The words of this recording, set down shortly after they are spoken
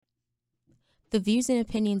The views and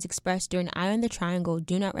opinions expressed during Eye on the Triangle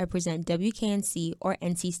do not represent WKNC or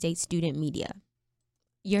NC State student media.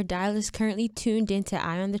 Your dial is currently tuned into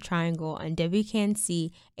Eye on the Triangle on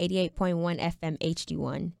WKNC 88.1 FM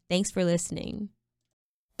HD1. Thanks for listening.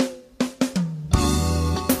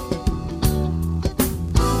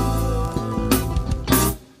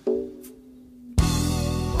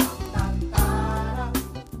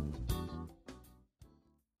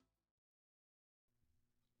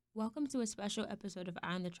 Welcome to a special episode of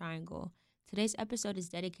Eye on the Triangle. Today's episode is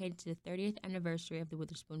dedicated to the 30th anniversary of the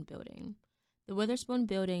Witherspoon Building. The Witherspoon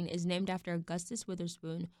Building is named after Augustus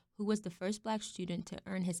Witherspoon, who was the first Black student to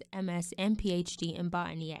earn his MS and PhD in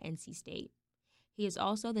botany at NC State. He is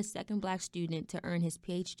also the second Black student to earn his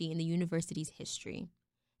PhD in the university's history.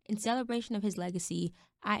 In celebration of his legacy,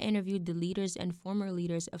 I interviewed the leaders and former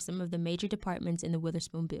leaders of some of the major departments in the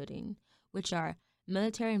Witherspoon Building, which are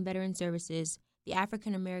Military and Veteran Services, the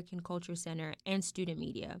African American Culture Center, and Student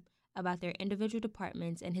Media, about their individual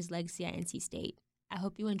departments and his legacy at NC State. I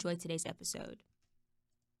hope you enjoyed today's episode.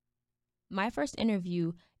 My first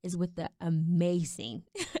interview is with the amazing,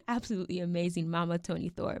 absolutely amazing Mama Toni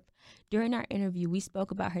Thorpe. During our interview, we spoke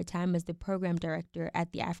about her time as the program director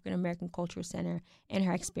at the African American Cultural Center and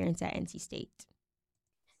her experience at NC State.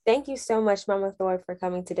 Thank you so much, Mama Thorpe, for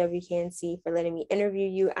coming to WKNC, for letting me interview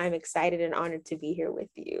you. I'm excited and honored to be here with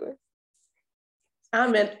you.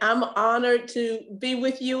 I'm honored to be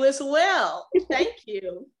with you as well. Thank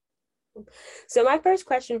you. So my first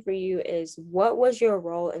question for you is, what was your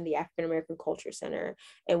role in the African American Culture Center,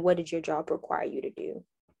 and what did your job require you to do?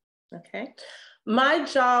 Okay. My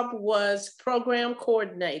job was program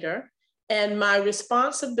coordinator, and my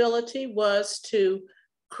responsibility was to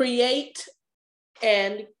create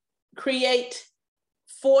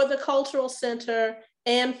for the cultural center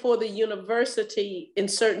and for the university in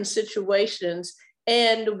certain situations,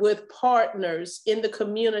 and with partners in the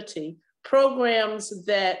community, programs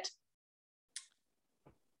that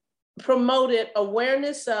promoted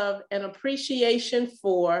awareness of and appreciation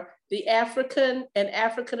for the African and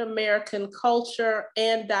African American culture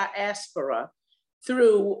and diaspora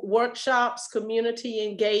through workshops, community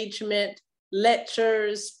engagement,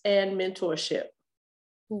 lectures, and mentorship.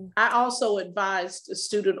 I also advised the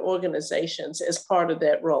student organizations as part of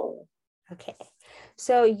that role. Okay.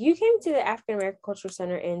 So you came to the African American Cultural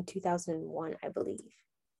Center in 2001, I believe.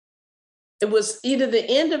 It was either the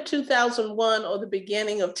end of 2001 or the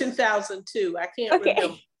beginning of 2002. I can't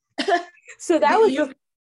remember. So that was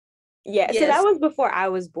yes. So that was before I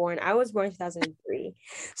was born. I was born in 2003.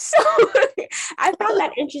 So I found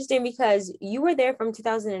that interesting because you were there from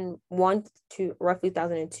 2001 to roughly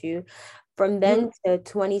 2002. From then to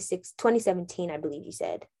 2017, I believe you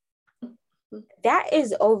said. That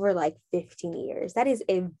is over like 15 years. That is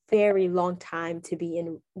a very long time to be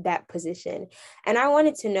in that position. And I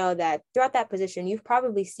wanted to know that throughout that position, you've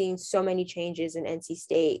probably seen so many changes in NC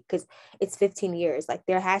State because it's 15 years. Like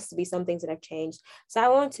there has to be some things that have changed. So I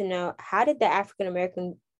want to know, how did the African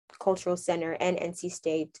American Cultural Center and NC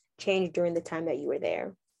State change during the time that you were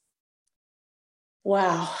there?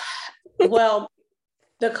 Wow. Well,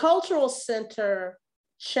 the Cultural Center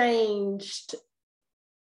changed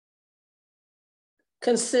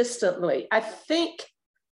consistently. I think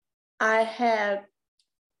I had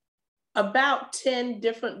about 10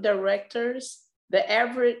 different directors. The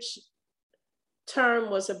average term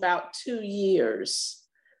was about 2 years.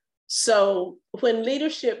 So when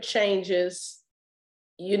leadership changes,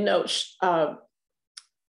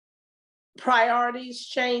 priorities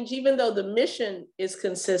change. Even though the mission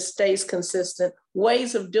stays consistent,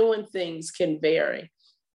 ways of doing things can vary.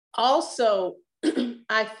 Also,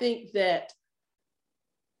 I think that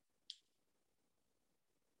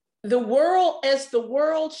as the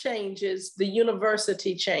world changes, the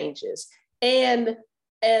university changes. And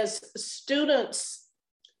as students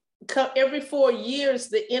every 4 years,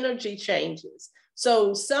 the energy changes.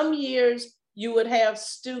 So some years you would have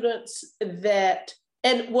students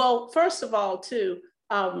first of all, too,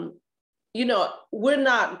 we're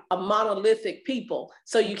not a monolithic people.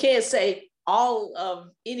 So you can't say all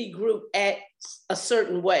of any group acts a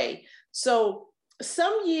certain way. So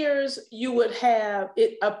some years you would have,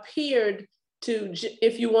 it appeared to,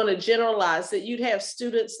 if you want to generalize, that you'd have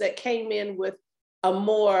students that came in with a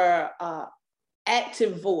more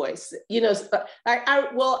active voice. I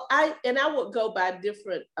would go by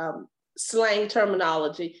different slang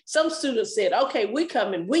terminology. Some students said, okay, we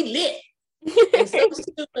coming, we lit. And some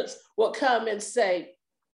students will come and say,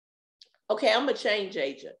 okay, I'm a change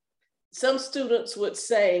agent. Some students would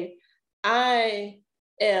say, I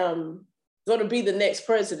am going to be the next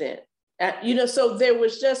president. So there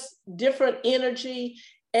was just different energy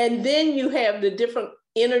And then you have the different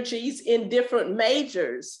energies in different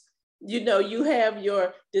majors. You know, you have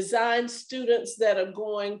your design students that are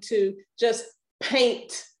going to just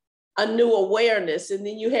paint a new awareness. And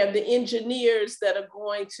then you have the engineers that are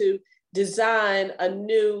going to design a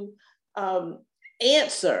new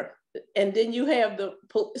answer. And then you have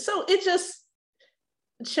so it just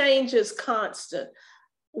changes constant.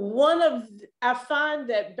 I find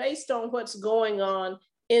that based on what's going on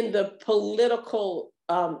in the political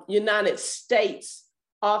United States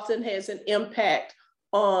often has an impact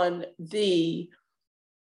on the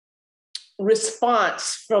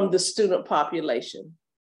response from the student population.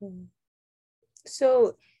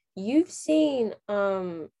 So you've seen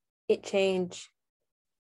it change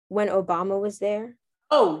when Obama was there?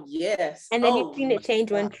 Oh, yes. And then you've seen it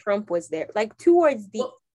change when Trump was there, like towards the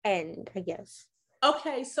end, I guess.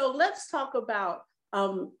 Okay, so let's talk about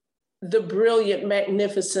the brilliant,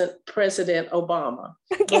 magnificent President Obama,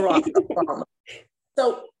 Barack Obama.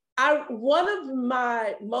 So one of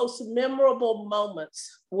my most memorable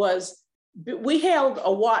moments was we held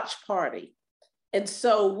a watch party. And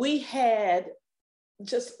so we had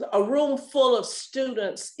just a room full of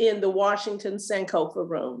students in the Washington Sankofa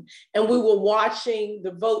room. And we were watching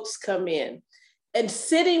the votes come in. And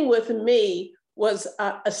sitting with me was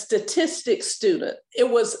a statistics student. It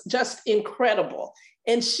was just incredible.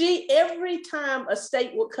 And every time a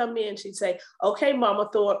state would come in, she'd say, okay, Mama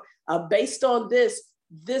Thorpe, based on this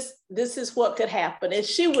is what could happen. And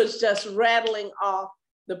she was just rattling off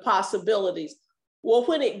the possibilities. Well,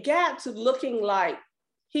 when it got to looking like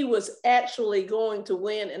he was actually going to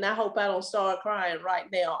win, and I hope I don't start crying right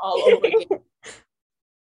now all over again,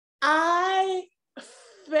 I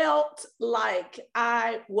felt like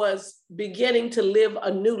I was beginning to live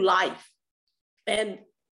a new life. And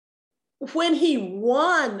when he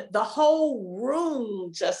won, the whole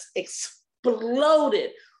room just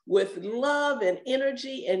exploded with love and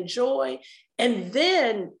energy and joy. And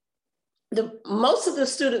then most of the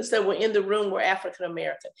students that were in the room were African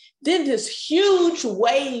American. Then this huge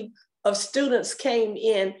wave of students came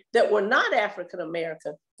in that were not African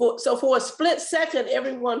American. So for a split second,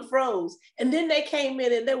 everyone froze. And then they came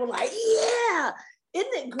in and they were like, yeah,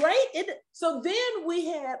 isn't it great? So then we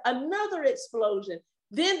had another explosion.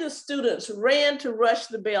 Then the students ran to rush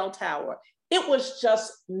the bell tower. It was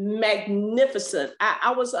just magnificent.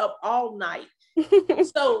 I was up all night.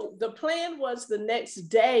 So the plan was the next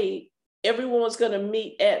day, everyone was going to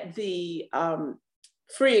meet at the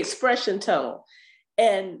Free Expression Tunnel.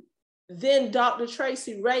 And then Dr.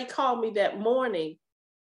 Tracy Ray called me that morning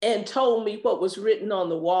and told me what was written on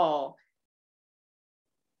the wall.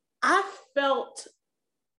 I felt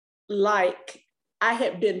like I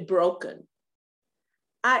had been broken.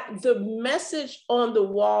 The message on the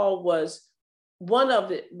wall was, one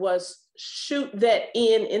of it was, shoot that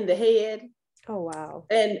in the head. Oh, wow.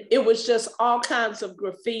 And it was just all kinds of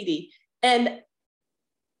graffiti. And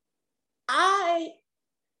I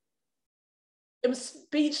am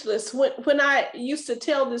speechless. When I used to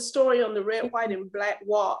tell this story on the Red, White, and Black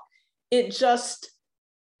Walk, it just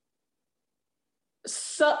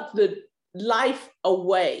sucked the life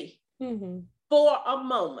away for a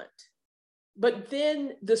moment. But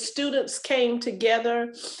then the students came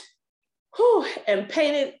together and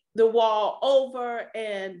painted the wall over.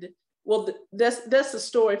 And well, that's a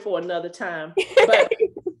story for another time. But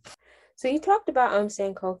so you talked about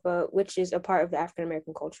Sankofa, which is a part of the African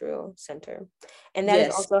American Cultural Center, and that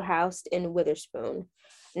is also housed in Witherspoon.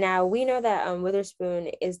 Now, we know that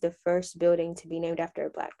Witherspoon is the first building to be named after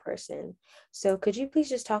a Black person. So could you please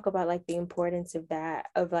just talk about like the importance of that,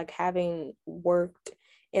 of like having worked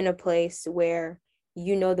in a place where,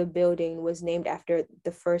 you know, the building was named after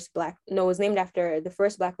the first Black man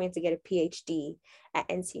to get a PhD at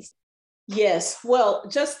NC State? Yes, well,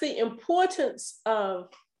 just the importance of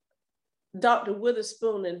Dr.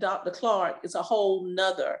 Witherspoon and Dr. Clark is a whole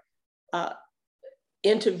nother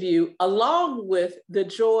interview, along with the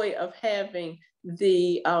joy of having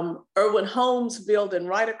the Irwin Holmes building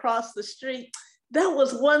right across the street. That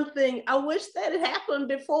was one thing I wish that had happened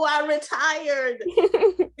before I retired,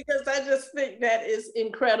 because I just think that is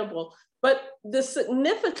incredible. But the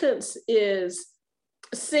significance is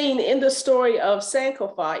seen in the story of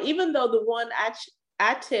Sankofa, even though the one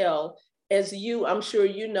I tell, as I'm sure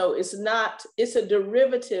you know, it's a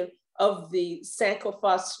derivative of the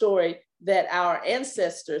Sankofa story that our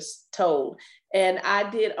ancestors told. And I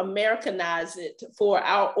did Americanize it for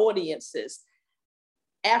our audiences,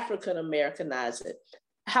 African Americanize it.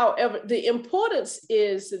 However, the importance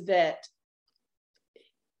is that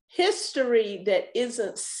history that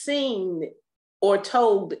isn't seen or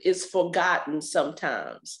told is forgotten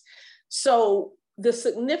sometimes. So the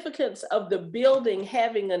significance of the building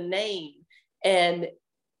having a name and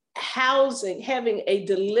having a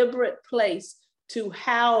deliberate place to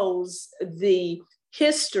house the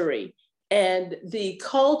history and the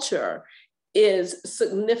culture is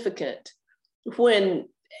significant.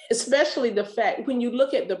 Especially the fact, when you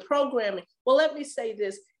look at the programming, well, let me say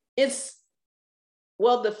this,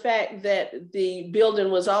 the fact that the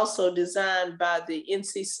building was also designed by the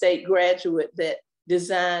NC State graduate that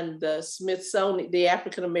designed the Smithsonian, the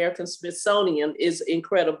African American Smithsonian, is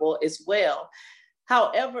incredible as well.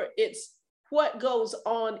 However, it's what goes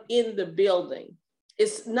on in the building.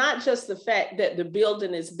 It's not just the fact that the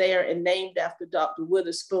building is there and named after Dr.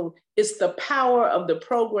 Witherspoon, it's the power of the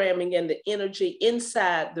programming and the energy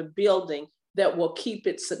inside the building that will keep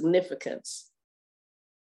its significance.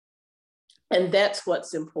 And that's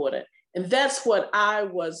what's important. And that's what I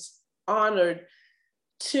was honored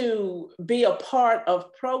to be a part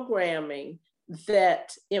of, programming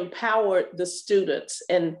that empowered the students.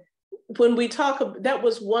 And when we talk about, that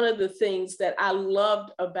was one of the things that I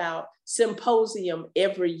loved about Symposium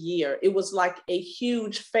every year. It was like a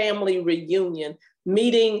huge family reunion,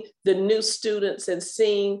 meeting the new students and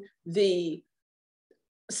seeing the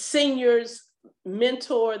seniors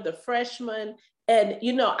mentor the freshmen. And,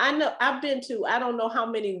 I've been to, I don't know how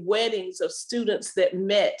many weddings of students that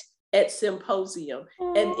met at Symposium.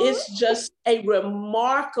 And it's just a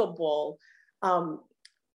remarkable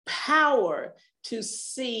power to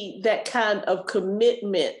see that kind of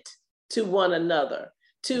commitment to one another,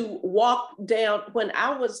 to walk down. When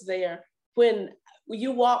I was there, when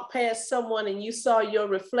you walked past someone and you saw your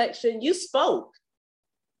reflection, you spoke.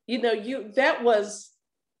 That was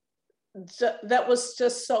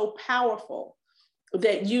just so powerful,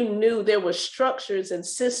 that you knew there were structures and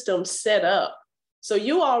systems set up. So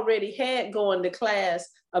you already had going to class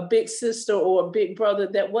a big sister or a big brother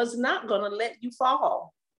that was not going to let you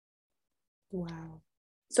fall. Wow.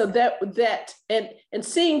 So that and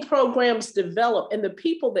seeing programs develop and the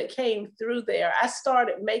people that came through there, I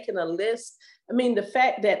started making a list. I mean, the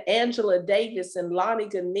fact that Angela Davis and Lonnie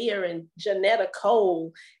Gannier and Janetta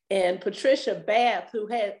Cole and Patricia Bath, who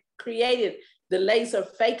had created the laser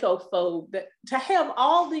phacophobia, to have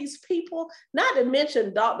all these people, not to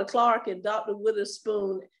mention Dr. Clark and Dr.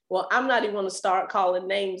 Witherspoon. Well, I'm not even going to start calling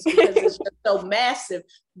names because it's just so massive.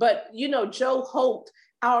 But, Joe Holt,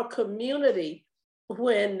 our community,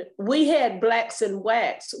 when we had Blacks in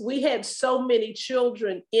Wax, we had so many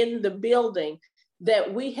children in the building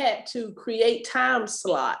that we had to create time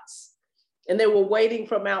slots, and they were waiting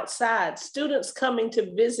from outside. Students coming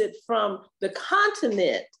to visit from the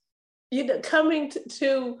continent, coming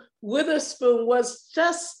to Witherspoon was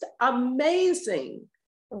just amazing.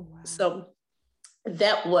 Oh, wow. So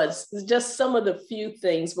that was just some of the few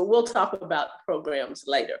things, but we'll talk about the programs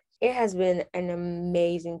later. It has been an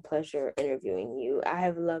amazing pleasure interviewing you. I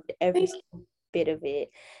have loved every bit of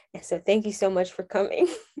it. And so thank you so much for coming.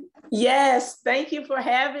 Yes, thank you for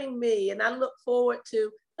having me. And I look forward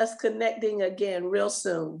to us connecting again real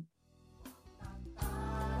soon.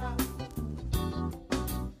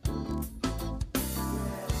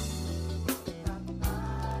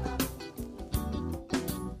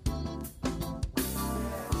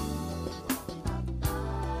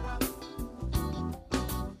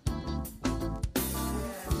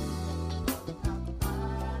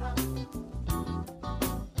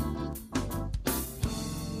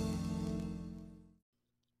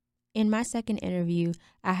 In my second interview,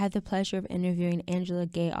 I had the pleasure of interviewing Angela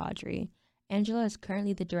Gay Audrey. Angela is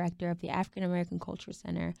currently the director of the African American Culture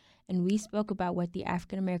Center, and we spoke about what the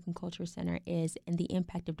African American Culture Center is and the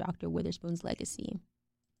impact of Dr. Witherspoon's legacy.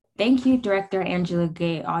 Thank you, Director Angela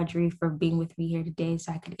Gay Audrey, for being with me here today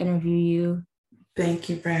so I could interview you. Thank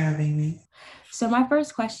you for having me. So my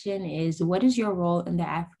first question is, what is your role in the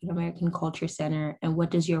African American Culture Center, and what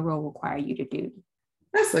does your role require you to do?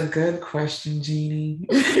 That's a good question, Jeannie.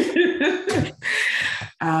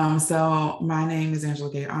 So my name is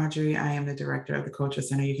Angela Gay Audrey. I am the director of the Culture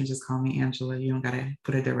Center. You can just call me Angela. You don't got to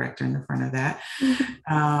put a director in the front of that.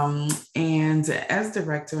 And as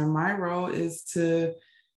director, my role is to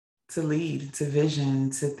lead, to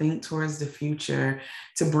vision, to think towards the future,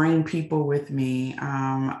 to bring people with me,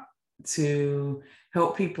 to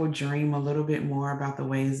help people dream a little bit more about the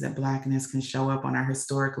ways that Blackness can show up on our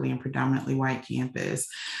historically and predominantly white campus,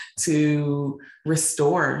 to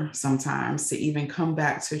restore sometimes, to even come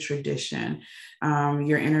back to tradition.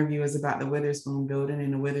 Your interview is about the Witherspoon Building,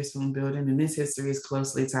 and the Witherspoon Building and its history is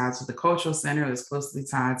closely tied to the Cultural Center, it's closely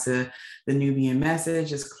tied to the Nubian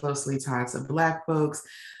Message, it's closely tied to Black folks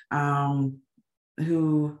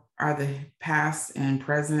who are the past and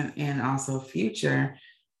present and also future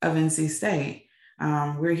of NC State.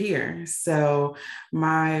 we're here. So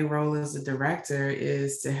my role as a director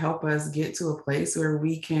is to help us get to a place where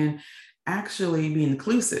we can actually be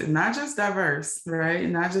inclusive, not just diverse, right?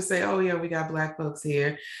 Not just say, oh yeah, we got Black folks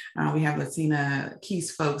here, we have Latina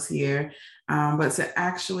Keys folks here, but to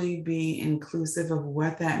actually be inclusive of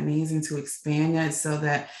what that means and to expand that so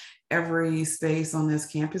that every space on this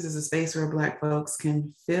campus is a space where Black folks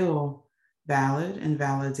can feel valid and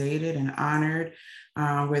validated and honored,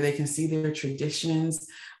 where they can see their traditions,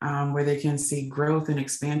 where they can see growth and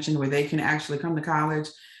expansion, where they can actually come to college,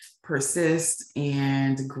 persist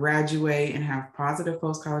and graduate and have positive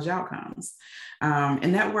post-college outcomes.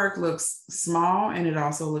 And that work looks small and it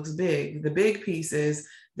also looks big. The big piece is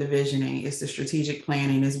the visioning, it's the strategic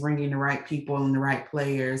planning, it's bringing the right people and the right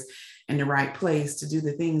players in the right place to do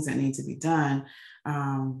the things that need to be done,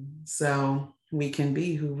 so we can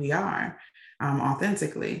be who we are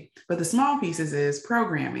authentically. But the small pieces is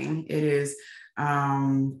programming, it is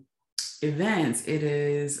events, it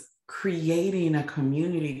is creating a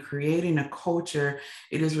community, creating a culture,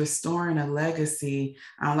 it is restoring a legacy,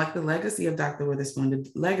 like the legacy of Dr. Witherspoon, the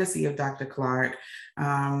legacy of Dr. Clark.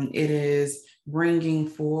 It is bringing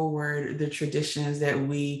forward the traditions that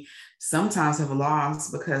we sometimes have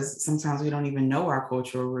lost because sometimes we don't even know our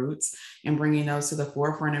cultural roots, and bringing those to the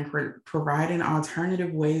forefront and providing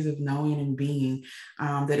alternative ways of knowing and being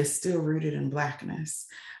that is still rooted in Blackness.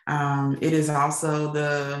 It is also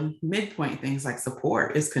the midpoint things like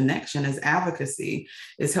support, is connection, is advocacy,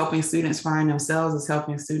 is helping students find themselves, is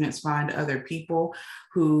helping students find other people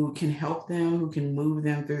who can help them, who can move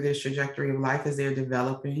them through this trajectory of life as they're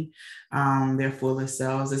developing their fullest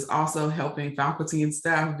selves. It's also helping faculty and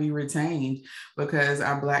staff be retained because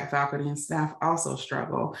our Black faculty and staff also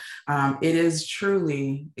struggle. It is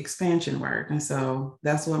truly expansion work. And so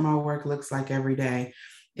that's what my work looks like every day.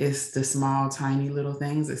 It's the small, tiny little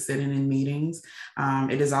things. It's sitting in meetings.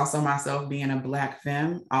 It is also myself being a Black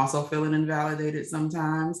femme, also feeling invalidated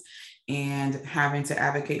sometimes and having to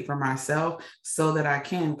advocate for myself so that I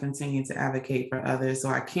can continue to advocate for others, so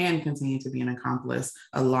I can continue to be an accomplice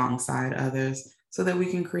alongside others so that we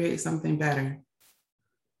can create something better.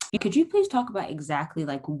 Could you please talk about exactly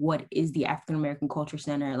like what is the African American Culture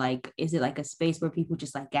Center? Like, is it like a space where people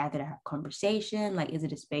just like gather to have conversation? Like, is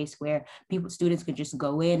it a space where students could just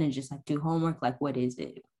go in and just like do homework? Like, what is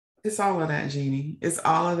it? It's all of that, Jeannie. It's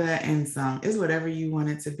all of that and some. It's whatever you want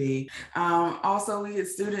it to be. Also, we get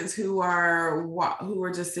students who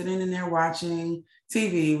are just sitting in there watching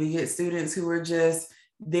TV. We get students who are just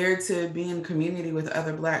there to be in community with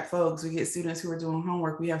other Black folks. We get students who are doing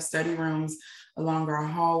homework. We have study rooms along our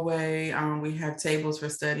hallway. We have tables for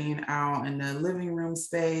studying out in the living room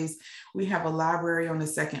space. We have a library on the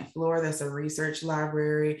second floor that's a research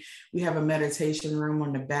library. We have a meditation room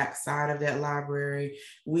on the back side of that library.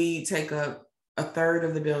 We take up a third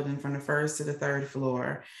of the building from the first to the third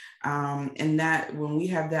floor. And that when we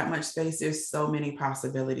have that much space, there's so many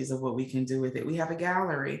possibilities of what we can do with it. We have a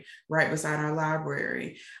gallery right beside our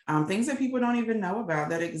library, things that people don't even know about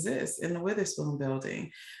that exist in the Witherspoon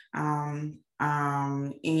building.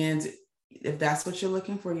 And if that's what you're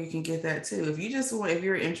looking for, you can get that too. If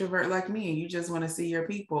you're an introvert like me and you just want to see your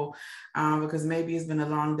people, because maybe it's been a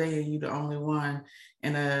long day and you're the only one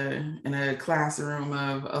in a classroom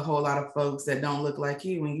of a whole lot of folks that don't look like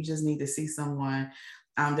you, and you just need to see someone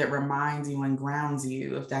that reminds you and grounds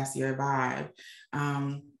you, if that's your vibe.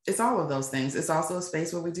 It's all of those things. It's also a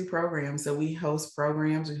space where we do programs. So we host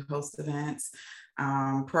programs, we host events.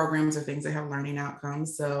 Programs are things that have learning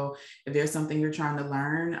outcomes. So if there's something you're trying to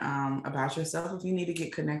learn about yourself, if you need to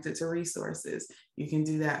get connected to resources, you can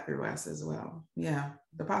do that through us as well. Yeah,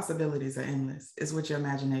 the possibilities are endless. It's what your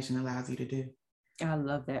imagination allows you to do. I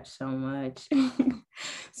love that so much.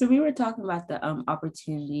 So we were talking about the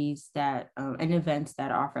opportunities that and events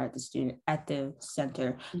that are offered at the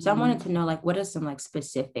center. So I wanted to know, like, what are some like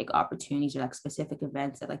specific opportunities or like specific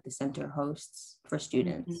events that like the center hosts for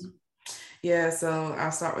students? Yeah, so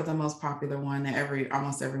I'll start with the most popular one that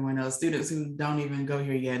almost everyone knows. Students who don't even go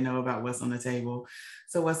here yet know about What's on the Table.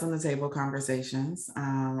 So What's on the Table conversations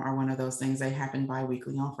are one of those things. They happen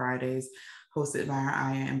bi-weekly on Fridays, hosted by our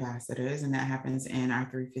AYA ambassadors, and that happens in our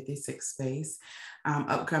 356 space.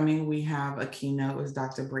 Upcoming, we have a keynote with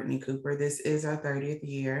Dr. Brittany Cooper. This is our 30th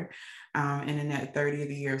year. And in that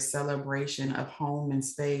 30th year celebration of home and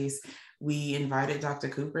space, we invited Dr.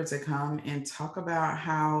 Cooper to come and talk about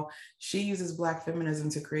how she uses Black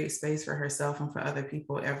feminism to create space for herself and for other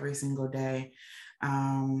people every single day.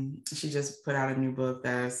 She just put out a new book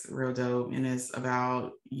that's real dope, and it's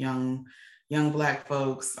about young Black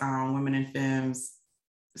folks, women and femmes,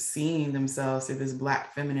 seeing themselves through this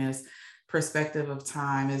Black feminist perspective of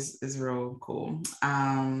time is real cool.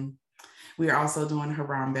 We are also doing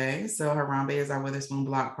Harambe. So Harambe is our Witherspoon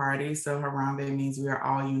block party. So Harambe means we are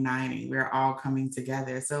all uniting. We are all coming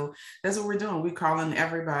together. So that's what we're doing. We're calling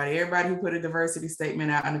everybody who put a diversity statement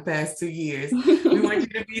out in the past 2 years. We want you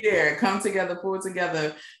to be there, come together, pull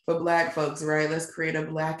together for Black folks, right? Let's create a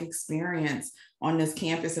Black experience on this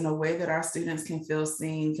campus in a way that our students can feel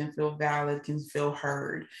seen, can feel valid, can feel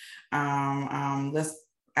heard. Let's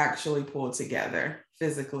actually pull together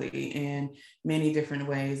physically in many different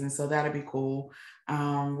ways. And so that'll be cool.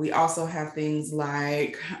 We also have things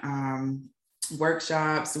like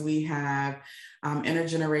workshops. We have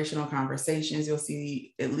intergenerational conversations. You'll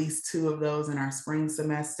see at least 2 of those in our spring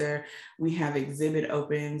semester. We have exhibit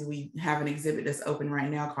opens. We have an exhibit that's open right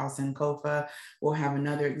now called Sankofa. We'll have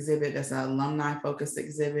another exhibit that's an alumni focused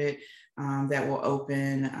exhibit that will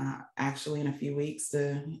open actually in a few weeks.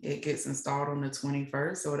 It gets installed on the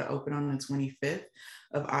 21st, so it'll open on the 25th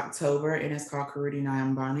of October, and it's called Kurudi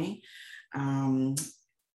Nyambani.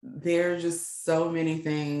 There are just so many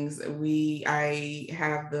things. I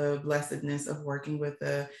have the blessedness of working with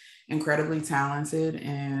an incredibly talented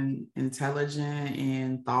and intelligent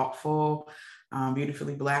and thoughtful,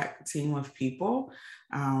 beautifully Black team of people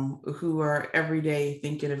who are every day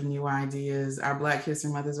thinking of new ideas. Our Black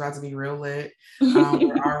History Month is about to be real lit.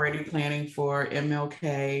 We're already planning for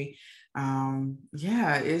MLK.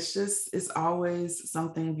 It's always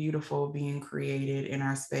something beautiful being created in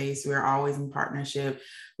our space. We're always in partnership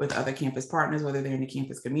with other campus partners, whether they're in the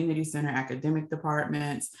campus community center, academic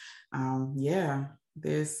departments.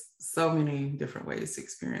 There's so many different ways to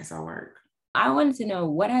experience our work. I wanted to know,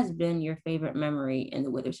 what has been your favorite memory in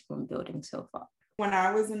the Witherspoon building so far? When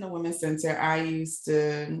I was in the Women's Center, I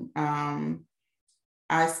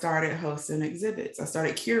started hosting exhibits. I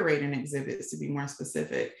started curating exhibits, to be more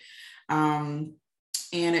specific. And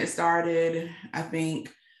it started, I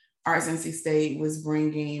think, Arts NC State was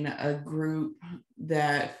bringing a group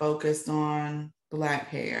that focused on Black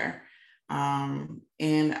hair. And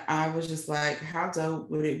I was just like, how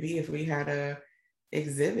dope would it be if we had a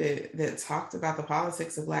exhibit that talked about the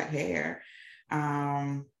politics of Black hair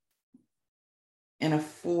in a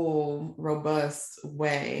full, robust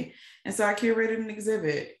way. And so I curated an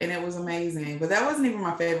exhibit and it was amazing, but that wasn't even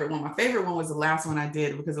my favorite one. My favorite one was the last one I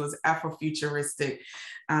did because it was Afrofuturistic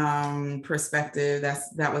perspective.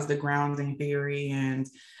 That was the grounding theory. And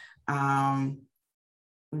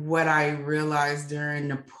what I realized during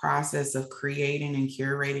the process of creating and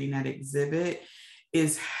curating that exhibit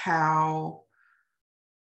is how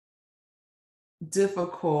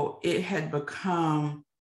difficult it had become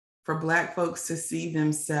for Black folks to see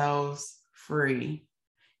themselves free.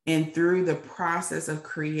 And through the process of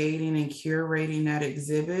creating and curating that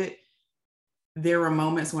exhibit, there were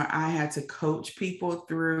moments where I had to coach people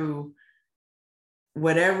through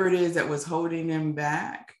whatever it is that was holding them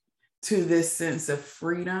back to this sense of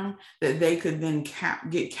freedom that they could then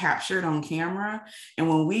get captured on camera. And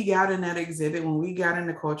when we got in that exhibit, when we got in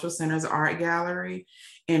the Cultural Center's art gallery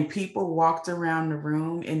and people walked around the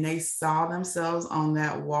room and they saw themselves on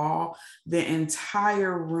that wall, the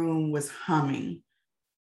entire room was humming.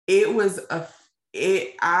 I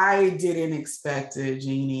didn't expect it,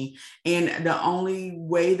 Jeannie. And the only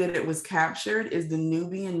way that it was captured is the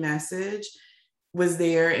Nubian message was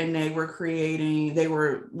there, and they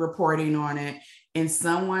were reporting on it. And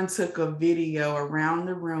someone took a video around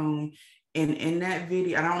the room. And in that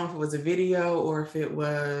video, I don't know if it was a video or if it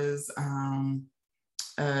was an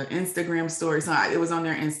Instagram story. So it was on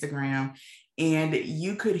their Instagram. And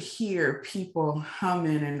you could hear people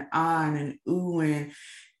humming and on and oohing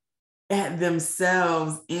at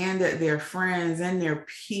themselves and at their friends and their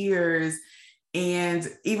peers. And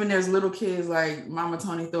even there's little kids like Mama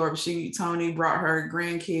Tony Thorpe, Tony brought her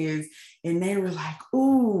grandkids and they were like,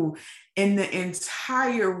 ooh, and the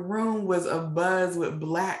entire room was abuzz with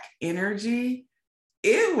Black energy.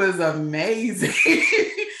 It was amazing.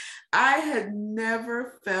 I had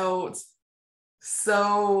never felt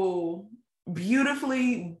so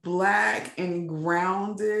beautifully Black and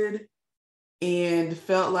grounded and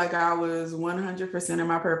felt like I was 100% in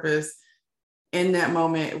my purpose in that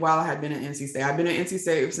moment while I had been at NC State. I've been at NC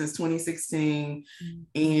State since 2016.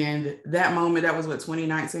 And that moment, that was what,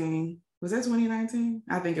 2019? Was that 2019?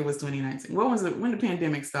 I think it was 2019. When did the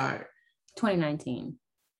pandemic start? 2019.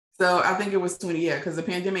 So I think it was because the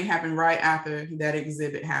pandemic happened right after that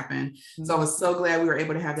exhibit happened. Mm-hmm. So I was so glad we were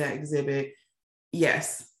able to have that exhibit.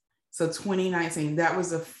 Yes. So 2019, that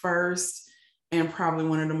was the first and probably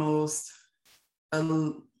one of the most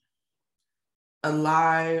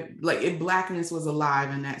alive, Blackness was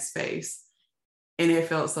alive in that space. And it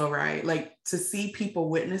felt so right. Like to see people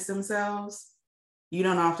witness themselves, you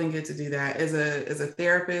don't often get to do that. As a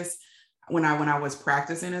therapist, when I was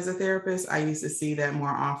practicing as a therapist, I used to see that more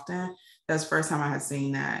often. That's the first time I had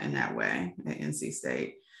seen that in that way at NC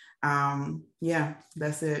State. Yeah,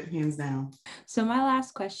 that's it, hands down. So my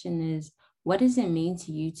last question is, what does it mean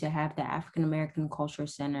to you to have the African American Culture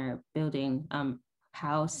Center building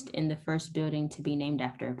housed in the first building to be named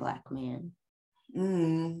after a Black man?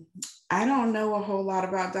 I don't know a whole lot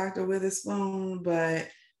about Dr. Witherspoon, but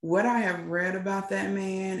what I have read about that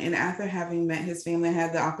man, and after having met his family, I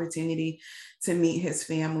had the opportunity to meet his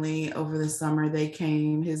family over the summer. They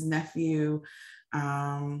came, his nephew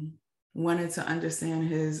wanted to understand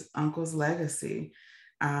his uncle's legacy.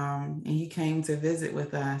 And he came to visit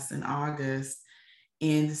with us in August,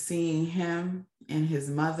 and seeing him and his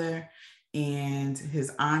mother and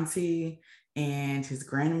his auntie and his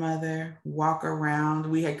grandmother walk around.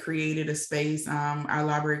 We had created a space. Our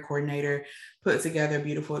library coordinator put together a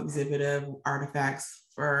beautiful exhibit of artifacts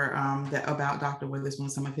for that about Dr. Witherspoon,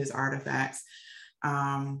 some of his artifacts,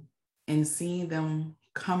 and seeing them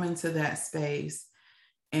come into that space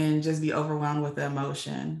and just be overwhelmed with the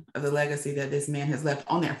emotion of the legacy that this man has left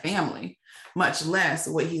on their family, much less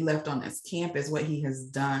what he left on this campus, what he has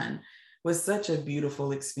done, was such a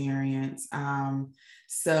beautiful experience.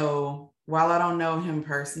 So while I don't know him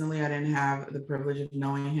personally, I didn't have the privilege of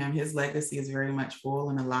knowing him, his legacy is very much full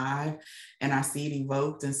and alive, and I see it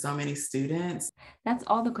evoked in so many students. That's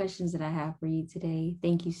all the questions that I have for you today.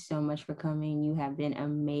 Thank you so much for coming. You have been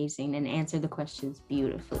amazing and answered the questions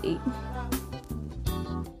beautifully.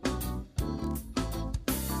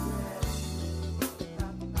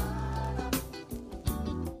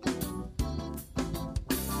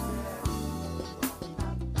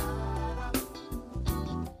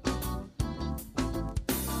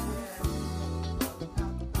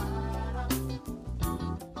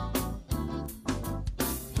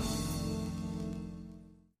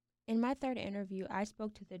 In my third interview, I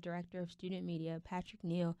spoke to the Director of Student Media, Patrick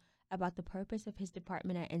Neal, about the purpose of his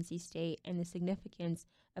department at NC State and the significance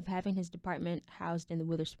of having his department housed in the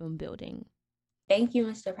Witherspoon building. Thank you,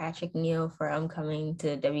 Mr. Patrick Neal, for coming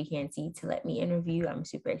to WKNC to let me interview. I'm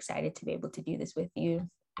super excited to be able to do this with you.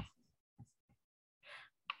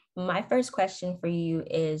 My first question for you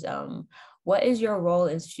is, what is your role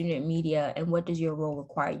in student media and what does your role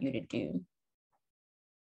require you to do?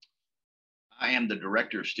 I am the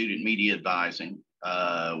Director of Student Media Advising,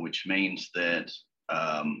 which means that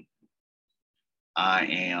I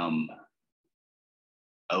am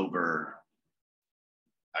over,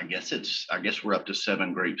 I guess we're up to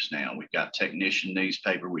 7 groups now. We've got Technician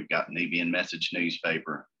newspaper, we've got Nevian Message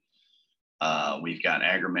newspaper, we've got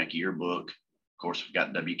Agramac Yearbook, of course we've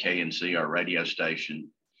got WKNC, our radio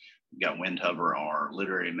station, we've got Windhover, our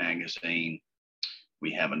literary magazine.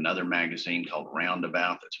 We have another magazine called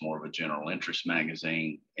Roundabout that's more of a general interest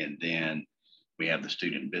magazine. And then we have the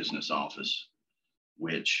Student Business Office,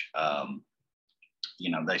 which,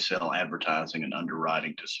 they sell advertising and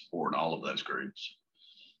underwriting to support all of those groups.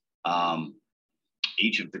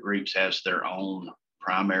 Each of the groups has their own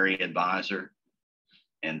primary advisor.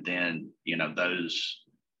 And then,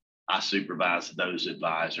 I supervise those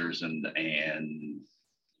advisors and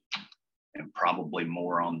probably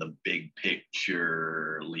more on the big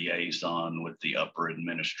picture liaison with the upper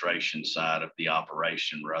administration side of the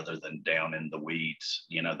operation rather than down in the weeds,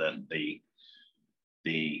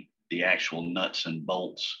 the actual nuts and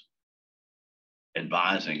bolts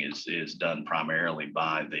advising is done primarily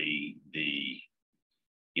by the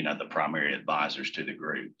primary advisors to the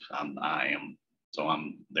group. I'm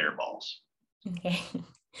their boss. Okay.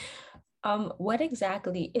 What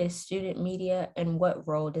exactly is student media and what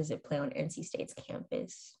role does it play on NC State's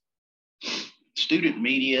campus? Student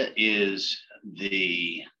media is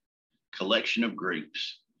the collection of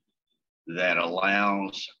groups that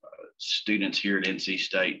allows students here at NC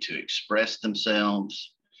State to express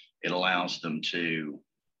themselves. It allows them to,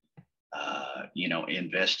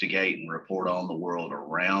 investigate and report on the world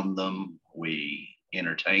around them. We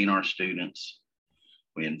entertain our students.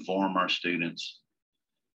 We inform our students.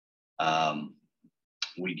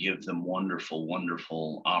 We give them wonderful,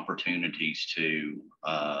 wonderful opportunities to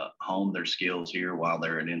hone their skills here while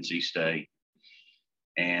they're at NC State.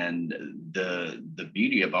 And the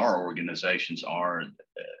beauty of our organizations are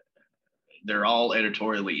they're all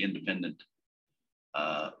editorially independent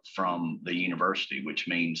from the university, which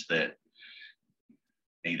means that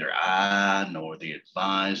neither I, nor the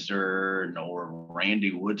advisor, nor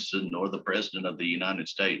Randy Woodson, nor the President of the United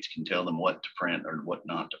States can tell them what to print or what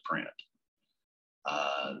not to print.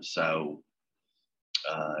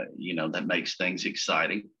 That makes things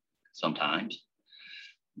exciting sometimes.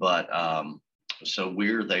 But so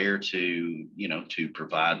we're there to, to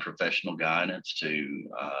provide professional guidance to,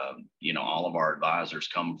 all of our advisors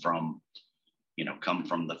come from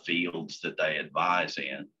the fields that they advise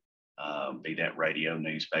in, be that radio,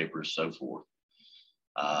 newspapers, so forth.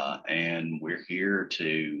 And we're here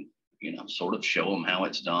to, sort of show them how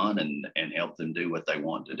it's done and help them do what they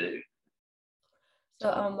want to do. So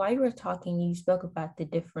while you were talking, you spoke about the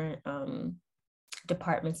different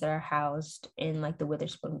departments that are housed in like the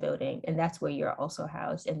Witherspoon building, and that's where you're also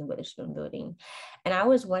housed, in the Witherspoon building. And I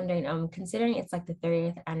was wondering, considering it's like the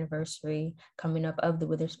 30th anniversary coming up of the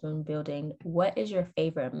Witherspoon building, what is your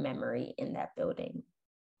favorite memory in that building?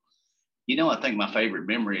 I think my favorite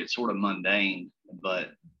memory, it's sort of mundane, but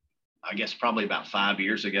I guess probably about 5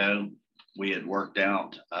 years ago, we had worked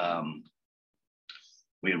out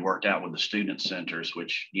with the student centers,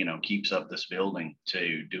 which, keeps up this building,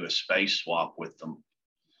 to do a space swap with them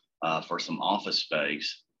for some office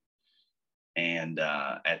space. And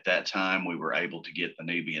at that time, we were able to get the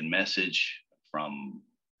Nubian Message from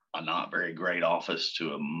a not very great office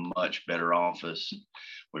to a much better office.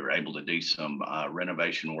 We were able to do some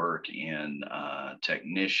renovation work in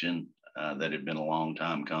Technician that had been a long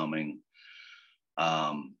time coming.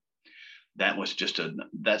 That was just a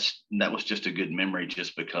good memory,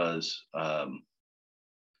 just because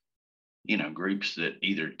groups that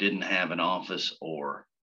either didn't have an office or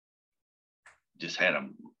just had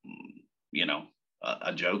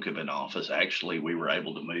a joke of an office. Actually, we were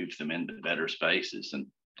able to move them into better spaces, and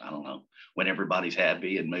I don't know, when everybody's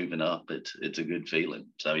happy and moving up, it's a good feeling.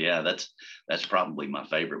 So yeah, that's probably my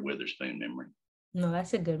favorite Witherspoon memory. No,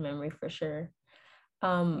 that's a good memory for sure.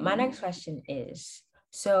 My next question is,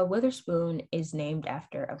 so Witherspoon is named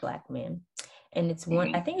after a Black man, and it's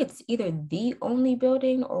one, I think it's either the only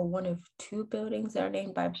building or one of two buildings that are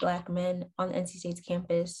named by Black men on the NC State's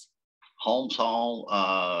campus. Holmes Hall,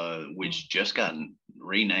 which just got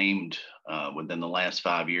renamed within the last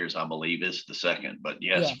 5 years, I believe, is the second. But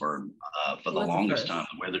yes. For the longest time,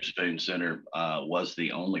 the Witherspoon Center was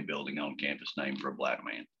the only building on campus named for a Black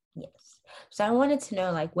man. Yes. So I wanted to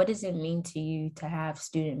know, like, what does it mean to you to have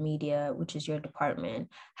student media, which is your department,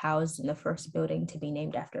 housed in the first building to be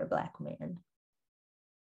named after a Black man?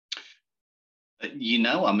 I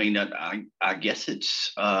mean, I guess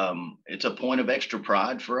it's a point of extra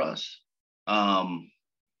pride for us.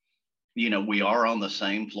 We are on the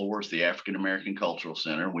same floor as the African American Cultural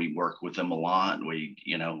Center. We work with them a lot. We're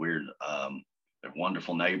they're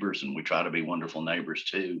wonderful neighbors, and we try to be wonderful neighbors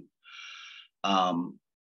too.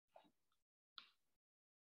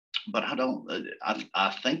 But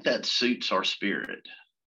I think that suits our spirit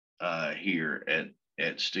here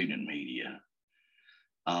at Student Media.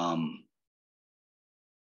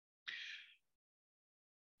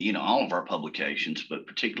 All of our publications, but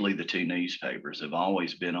particularly the two newspapers, have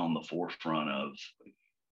always been on the forefront of,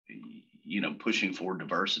 pushing for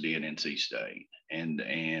diversity in NC State,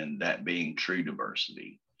 and that being true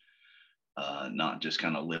diversity, not just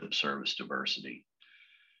kind of lip service diversity.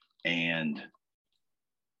 And,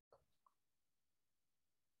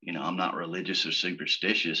 I'm not religious or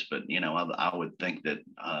superstitious, but, I would think that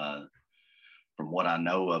from what I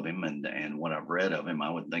know of him and what I've read of him, I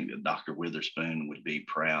would think that Dr. Witherspoon would be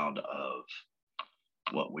proud of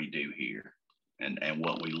what we do here and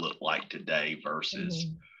what we look like today versus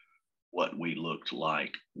what we looked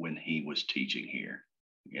like when he was teaching here.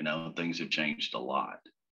 Things have changed a lot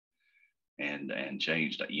and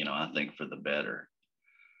changed, I think, for the better.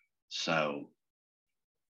 So,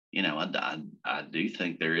 I do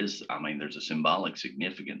think there's a symbolic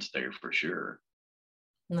significance there for sure.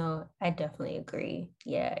 No, I definitely agree.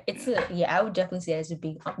 Yeah, I would definitely say it's a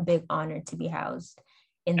big honor to be housed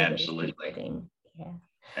in the Absolutely building. Yeah.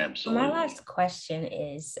 Absolutely. My last question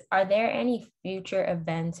is, are there any future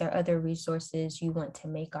events or other resources you want to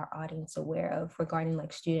make our audience aware of regarding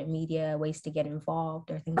like student media, ways to get involved,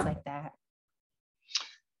 or things like that?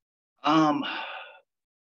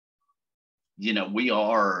 We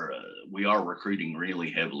are recruiting really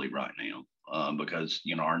heavily right now. Because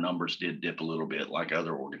our numbers did dip a little bit, like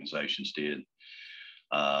other organizations did,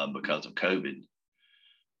 because of COVID.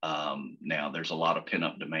 Now there's a lot of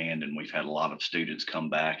pent-up demand, and we've had a lot of students come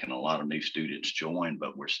back and a lot of new students join,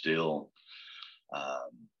 but we're still,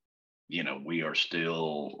 we are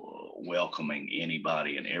still welcoming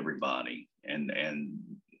anybody and everybody, and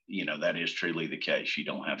that is truly the case. You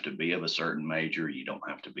don't have to be of a certain major, you don't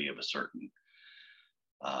have to be of a certain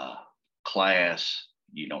class.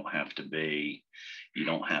 You don't have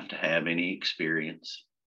to have any experience.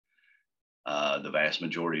 The vast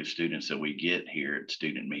majority of students that we get here at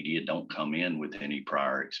Student Media don't come in with any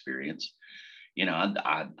prior experience.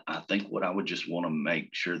 I think what I would just want to make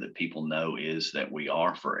sure that people know is that we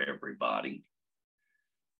are for everybody.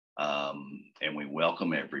 And we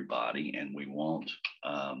welcome everybody, and we want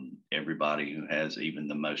everybody who has even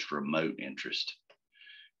the most remote interest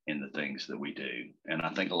in the things that we do. And I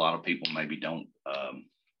think a lot of people maybe don't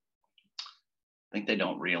think they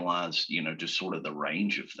don't realize, just sort of the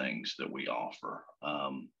range of things that we offer.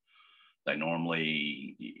 They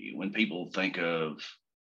normally, when people think of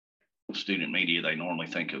student media, they normally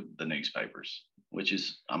think of the newspapers, which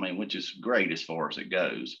is great as far as it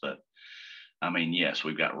goes. But yes,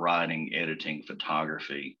 we've got writing, editing,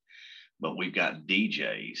 photography, but we've got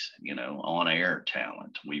DJs, on air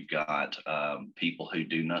talent. We've got people who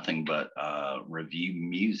do nothing but review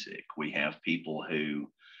music. We have people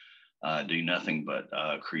who do nothing but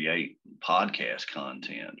create podcast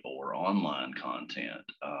content or online content.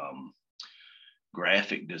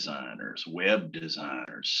 Graphic designers, web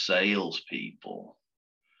designers, salespeople.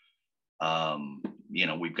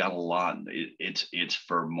 We've got a lot. It's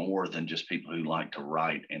for more than just people who like to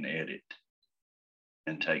write and edit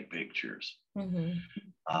and take pictures. Mm-hmm.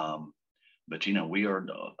 But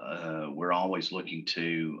we're always looking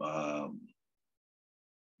to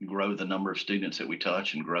grow the number of students that we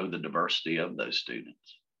touch and grow the diversity of those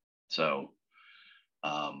students. So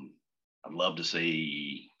I'd love to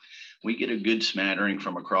see. We get a good smattering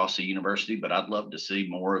from across the university, but I'd love to see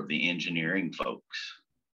more of the engineering folks.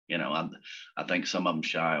 I think some of them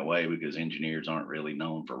shy away because engineers aren't really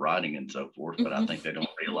known for writing and so forth, but I think they don't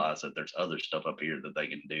realize that there's other stuff up here that they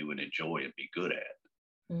can do and enjoy and be good at.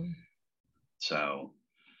 So,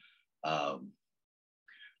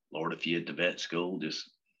 Lord, if you at the vet school, just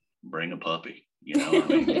bring a puppy,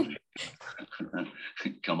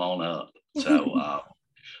 come on up. So,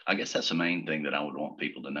 I guess that's the main thing that I would want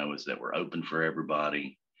people to know is that we're open for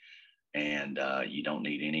everybody, and you don't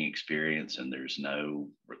need any experience, and there's no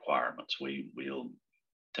requirements. We'll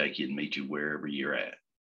take you and meet you wherever you're at.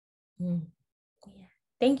 Yeah.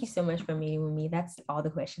 Thank you so much for meeting with me. That's all the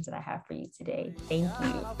questions that I have for you today. Thank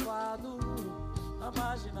you.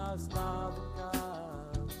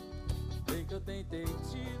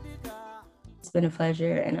 It's been a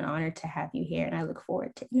pleasure and an honor to have you here, and I look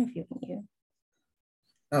forward to interviewing you.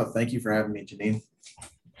 Oh, thank you for having me, Janine.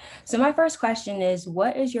 So my first question is,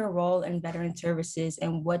 what is your role in veteran services,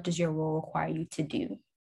 and what does your role require you to do?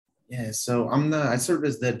 Yeah, so I serve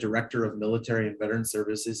as the Director of Military and Veteran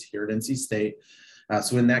Services here at NC State.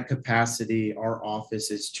 So in that capacity, our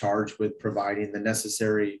office is charged with providing the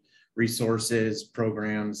necessary resources,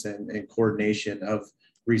 programs, and coordination of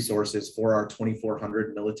resources for our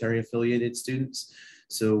 2,400 military affiliated students.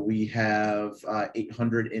 So we have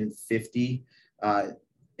 850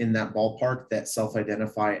 in that ballpark that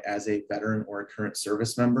self-identify as a veteran or a current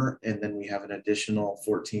service member. And then we have an additional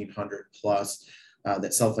 1,400 plus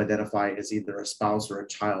that self-identify as either a spouse or a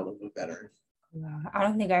child of a veteran. Wow. I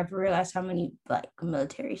don't think I've realized how many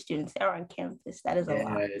military students there are on campus. That is a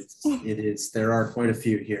lot. It is. There are quite a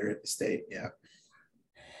few here at the state. Yeah.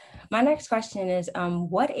 My next question is,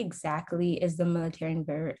 what exactly is the Military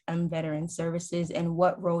and Veteran Services, and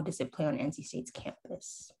what role does it play on NC State's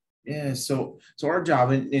campus? Yeah, so our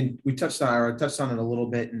job, and I touched on it a little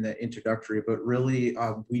bit in the introductory, but really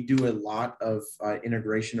we do a lot of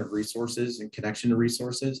integration of resources and connection to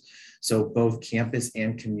resources, so both campus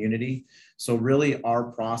and community. So really our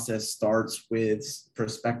process starts with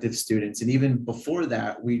prospective students, and even before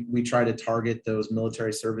that, we try to target those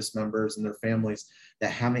military service members and their families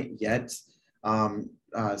that haven't yet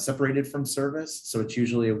separated from service. So it's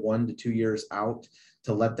usually a 1 to 2 years out,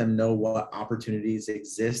 to let them know what opportunities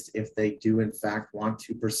exist if they do in fact want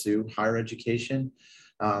to pursue higher education.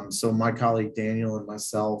 So my colleague Daniel and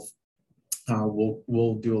myself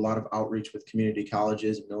will do a lot of outreach with community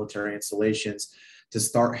colleges and military installations to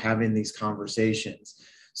start having these conversations.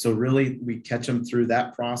 So really we catch them through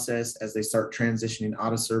that process as they start transitioning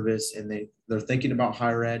out of service and they're thinking about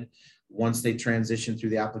higher ed. Once they transition through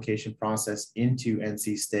the application process into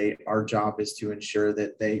NC State, our job is to ensure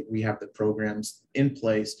that we have the programs in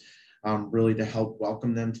place really to help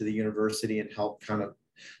welcome them to the university and help kind of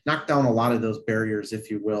knock down a lot of those barriers,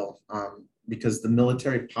 if you will, because the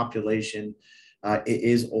military population, it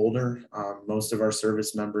is older. Most of our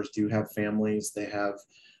service members do have families. They have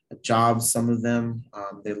jobs, some of them,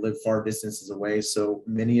 they live far distances away. So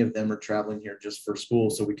many of them are traveling here just for school.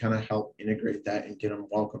 So we kind of help integrate that and get them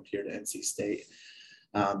welcomed here to NC State.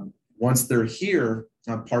 Once they're here,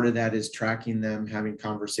 part of that is tracking them, having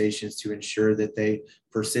conversations to ensure that they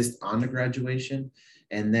persist on to graduation.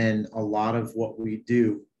 And then a lot of what we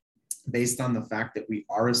do, based on the fact that we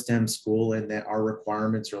are a STEM school and that our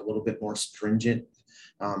requirements are a little bit more stringent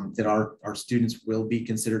that our students will be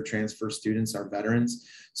considered transfer students, our veterans.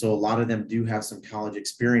 So a lot of them do have some college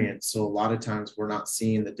experience. So a lot of times we're not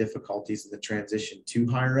seeing the difficulties of the transition to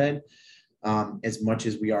higher ed as much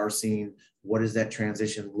as we are seeing what does that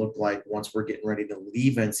transition look like once we're getting ready to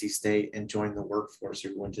leave NC State and join the workforce or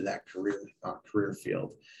go into that career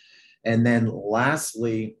field. And then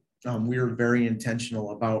lastly, we are very intentional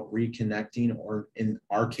about reconnecting, or in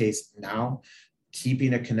our case now,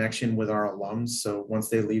 keeping a connection with our alums. So once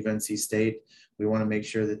they leave NC State, we want to make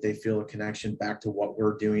sure that they feel a connection back to what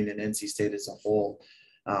we're doing in NC State as a whole.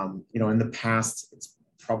 In the past, it's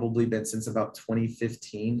probably been since about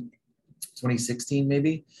 2016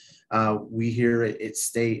 maybe, we here at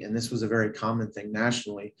State, and this was a very common thing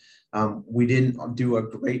nationally, we didn't do a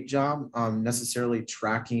great job necessarily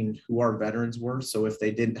tracking who our veterans were. So if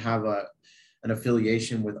they didn't have an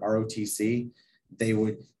affiliation with ROTC, they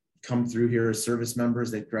would come through here as service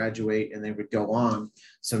members, they'd graduate, and they would go on.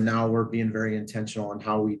 So now we're being very intentional on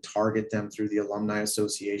how we target them through the Alumni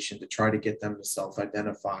Association to try to get them to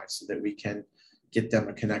self-identify so that we can get them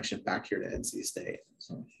a connection back here to NC State.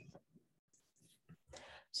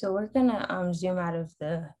 So we're gonna zoom out of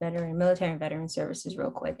the military and veteran services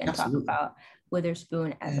real quick and Absolutely. Talk about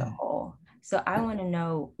Witherspoon as a whole. So I want to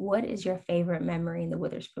know, what is your favorite memory in the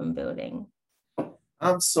Witherspoon building?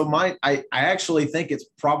 I actually think it's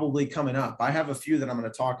probably coming up. I have a few that I'm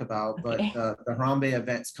going to talk about, but the Harambe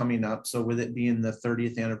event's coming up. So with it being the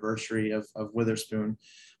 30th anniversary of Witherspoon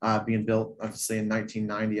being built, obviously in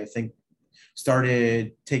 1990, I think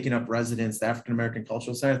started taking up residence, the African American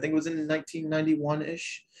Cultural Center. I think it was in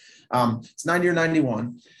 1991-ish. It's 90 or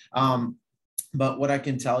 91. But what I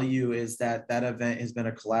can tell you is that event has been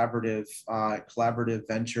a collaborative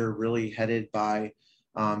venture, really headed by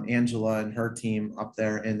Angela and her team up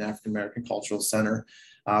there in the African American Cultural Center.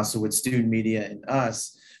 So with student media and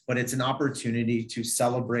us, but it's an opportunity to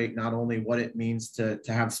celebrate not only what it means to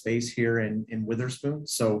have space here in Witherspoon.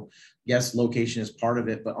 So yes, location is part of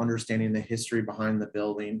it, but understanding the history behind the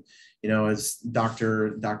building, as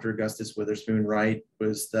Dr. Augustus Witherspoon Wright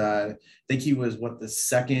was I think he was the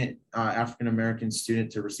second African-American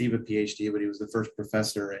student to receive a PhD, but he was the first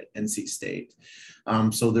professor at NC State.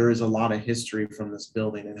 So there is a lot of history from this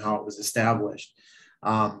building and how it was established.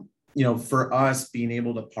 For us, being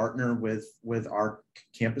able to partner with our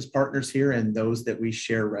campus partners here and those that we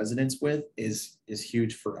share residence with is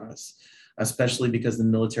huge for us, especially because the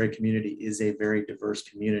military community is a very diverse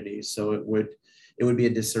community. So it would be a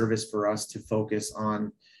disservice for us to focus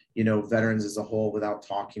on, veterans as a whole without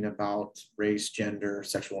talking about race, gender,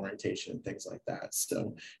 sexual orientation, and things like that.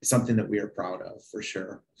 So it's something that we are proud of for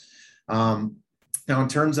sure. Now, in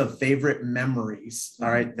terms of favorite memories, all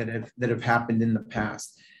right, that have happened in the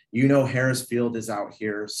past, Harris Field is out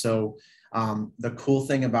here. So the cool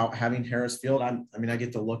thing about having Harris Field, I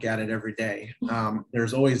get to look at it every day.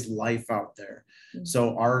 There's always life out there.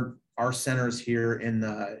 So our centers here in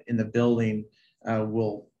the building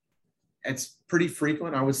it's pretty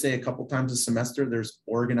frequent. I would say a couple times a semester, there's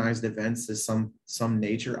organized events of some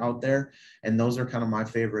nature out there. And those are my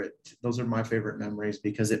favorite memories,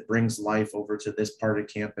 because it brings life over to this part of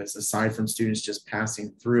campus. Aside from students just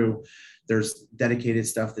passing through, there's dedicated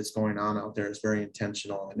stuff that's going on out there. It's very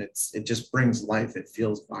intentional, and it just brings life. It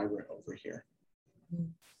feels vibrant over here.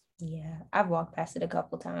 Yeah, I've walked past it a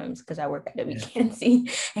couple times because I work at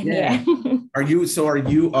WKNC. Yeah. Are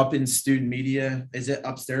you up in student media? Is it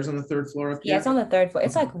upstairs on the third floor up here? Yeah, it's on the third floor.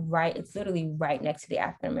 It's it's literally right next to the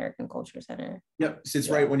African American Culture Center. Yep. So it's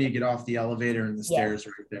right when you get off the elevator, and the stairs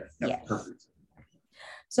right there. Yep. Perfect.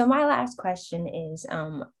 So my last question is,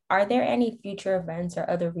 are there any future events or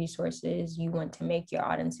other resources you want to make your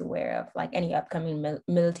audience aware of, like any upcoming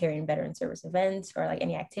military and veteran service events, or like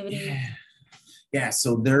any activities? Yeah,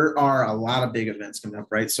 so there are a lot of big events coming up,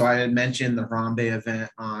 right? So I had mentioned the Harambe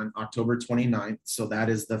event on October 29th. So that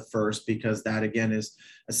is the first, because that again is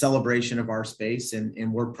a celebration of our space,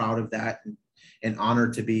 and we're proud of that, and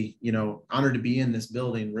honored to be in this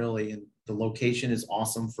building, really. And the location is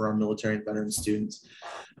awesome for our military and veteran students.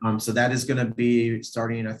 So that is going to be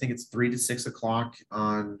starting, I think it's 3 to 6 o'clock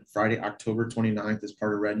on Friday, October 29th, as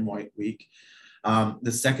part of Red and White Week.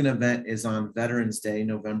 The second event is on Veterans Day,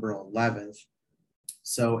 November 11th.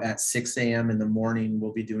 So at 6 a.m. in the morning,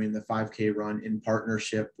 we'll be doing the 5K run in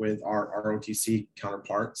partnership with our ROTC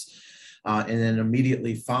counterparts. And then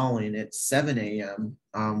immediately following at 7 a.m.,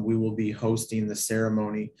 we will be hosting the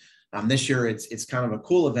ceremony. This year, it's kind of a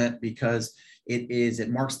cool event because it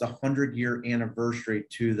marks the 100-year anniversary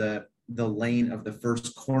to the laying of the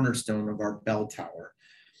first cornerstone of our bell tower.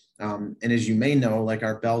 And as you may know, like,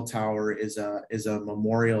 our bell tower is a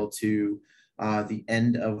memorial to the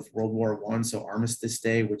end of World War I, so Armistice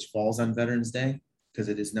Day, which falls on Veterans Day, because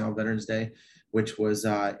it is now Veterans Day, which was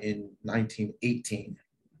in 1918.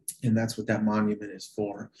 And that's what that monument is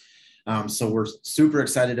for. So we're super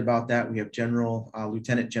excited about that. We have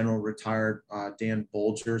Lieutenant General retired Dan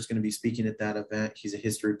Bolger is going to be speaking at that event. He's a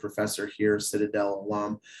history professor here, Citadel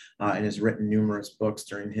alum, and has written numerous books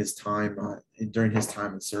during his time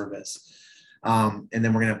in service. And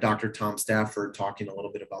then we're going to have Dr. Tom Stafford talking a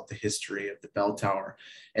little bit about the history of the bell tower.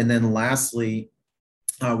 And then lastly,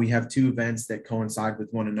 we have two events that coincide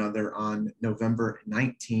with one another on November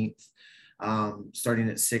 19th. Starting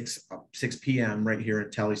at 6 p.m. right here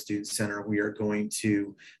at Talley Student Center. We are going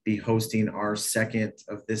to be hosting our second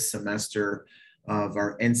of this semester of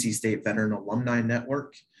our NC State Veteran Alumni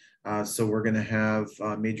Network. So we're going to have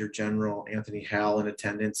Major General Anthony Hall in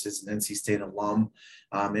attendance as an NC State alum.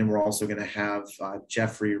 And we're also going to have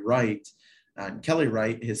Jeffrey Wright and Kelly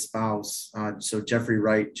Wright, his spouse. So Jeffrey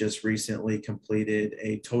Wright just recently completed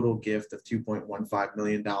a total gift of $2.15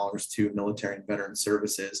 million to military and veteran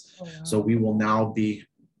services. Oh, wow. So we will now be,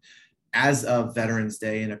 as of Veterans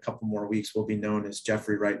Day in a couple more weeks, will be known as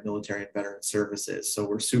Jeffrey Wright Military and Veteran Services. So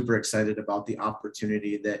we're super excited about the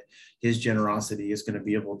opportunity that his generosity is going to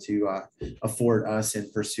be able to afford us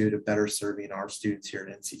in pursuit of better serving our students here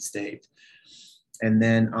at NC State. And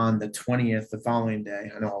then on the 20th, the following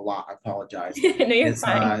day, I know a lot, I apologize. No, you're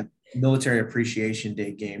fine. Military Appreciation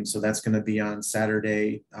Day game. So that's going to be on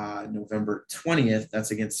Saturday, November 20th.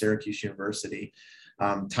 That's against Syracuse University.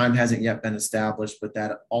 Time hasn't yet been established, but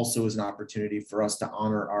that also is an opportunity for us to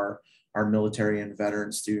honor our military and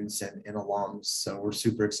veteran students and alums. So we're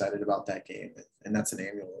super excited about that game. And that's an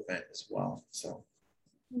annual event as well. So.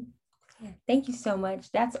 Yeah, thank you so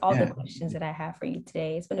much. That's all the questions that I have for you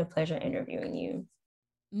today. It's been a pleasure interviewing you.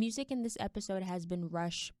 Music in this episode has been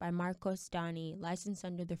Rush by Marcos Dani, licensed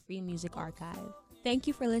under the Free Music Archive. Thank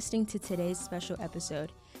you for listening to today's special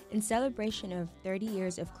episode. In celebration of 30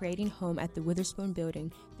 years of creating home at the Witherspoon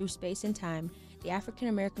Building through space and time, the African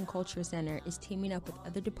American Culture Center is teaming up with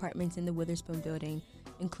other departments in the Witherspoon Building,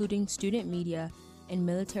 including student media and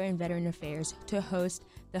military and veteran affairs, to host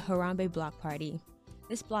the Harambe Block Party.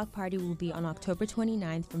 This block party will be on October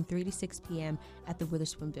 29th from 3 to 6 p.m. at the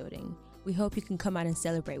Witherspoon Building. We hope you can come out and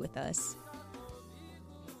celebrate with us.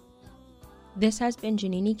 This has been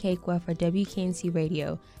Janini Kekwa for WKNC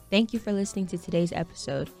Radio. Thank you for listening to today's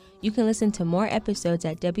episode. You can listen to more episodes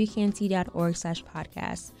at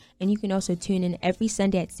wknc.org/podcast, and you can also tune in every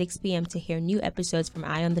Sunday at 6 p.m. to hear new episodes from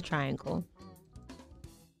Eye on the Triangle.